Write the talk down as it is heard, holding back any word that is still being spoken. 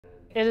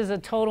It is a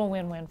total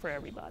win-win for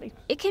everybody.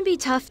 It can be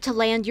tough to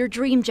land your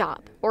dream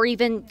job or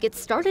even get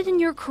started in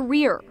your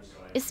career,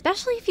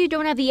 especially if you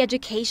don't have the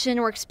education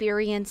or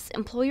experience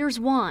employers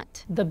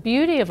want. The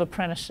beauty of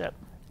apprenticeship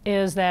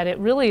is that it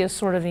really is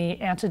sort of the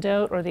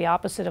antidote or the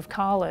opposite of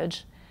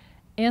college,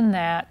 in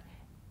that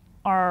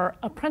our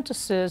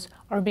apprentices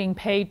are being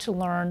paid to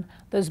learn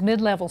those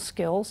mid-level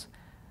skills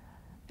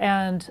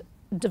and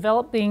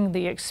developing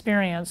the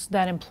experience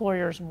that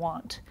employers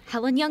want.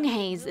 Helen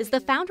Young-Hayes is the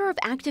founder of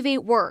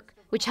Activate Work,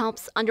 which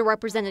helps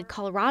underrepresented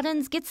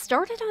Coloradans get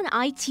started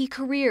on IT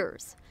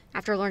careers.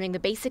 After learning the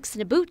basics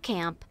in a boot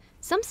camp,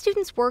 some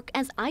students work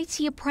as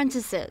IT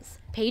apprentices,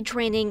 paid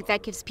training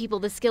that gives people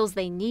the skills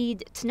they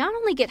need to not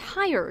only get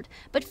hired,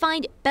 but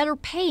find better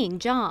paying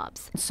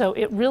jobs. So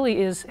it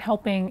really is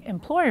helping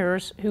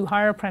employers who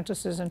hire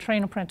apprentices and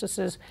train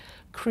apprentices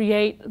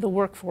create the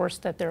workforce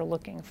that they're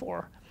looking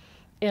for.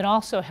 It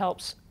also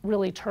helps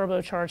really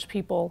turbocharge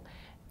people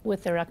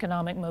with their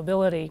economic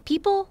mobility.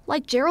 People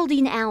like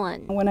Geraldine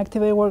Allen. When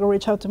Activate Work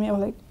reached out to me, I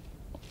was like,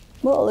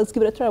 well, let's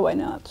give it a try, why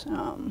not?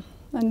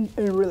 And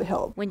it really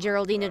helped. When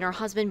Geraldine and her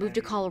husband moved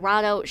to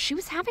Colorado, she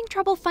was having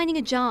trouble finding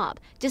a job,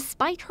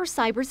 despite her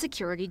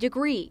cybersecurity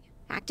degree.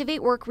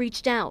 Activate Work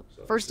reached out,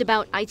 first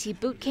about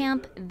IT boot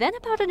camp, then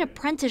about an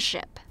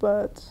apprenticeship.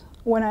 But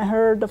when I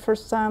heard the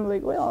first time,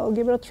 like, well, I'll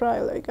give it a try.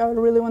 Like, I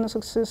really want to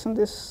succeed in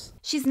this.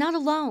 She's not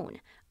alone.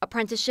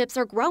 Apprenticeships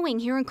are growing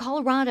here in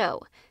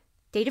Colorado.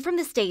 Data from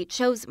the state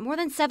shows more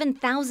than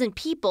 7,000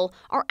 people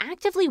are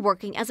actively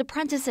working as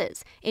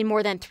apprentices in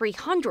more than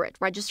 300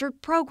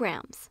 registered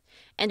programs.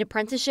 And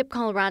Apprenticeship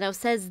Colorado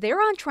says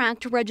they're on track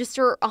to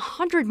register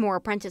 100 more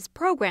apprentice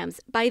programs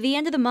by the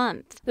end of the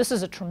month. This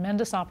is a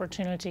tremendous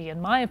opportunity,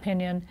 in my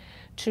opinion,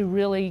 to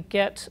really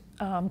get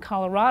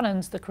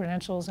Coloradans the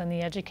credentials and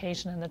the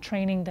education and the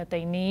training that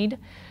they need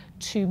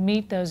to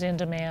meet those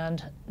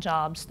in-demand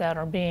jobs that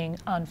are being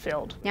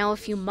unfilled. Now, a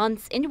few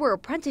months into her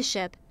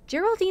apprenticeship,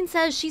 Geraldine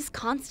says she's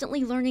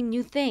constantly learning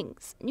new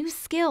things, new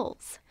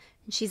skills.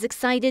 And she's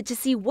excited to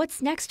see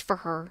what's next for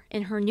her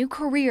in her new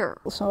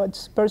career. So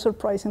it's very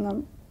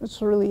surprising.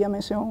 It's really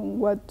amazing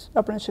what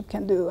apprenticeship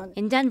can do.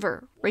 In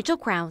Denver, Rachel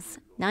Krause,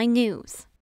 9 News.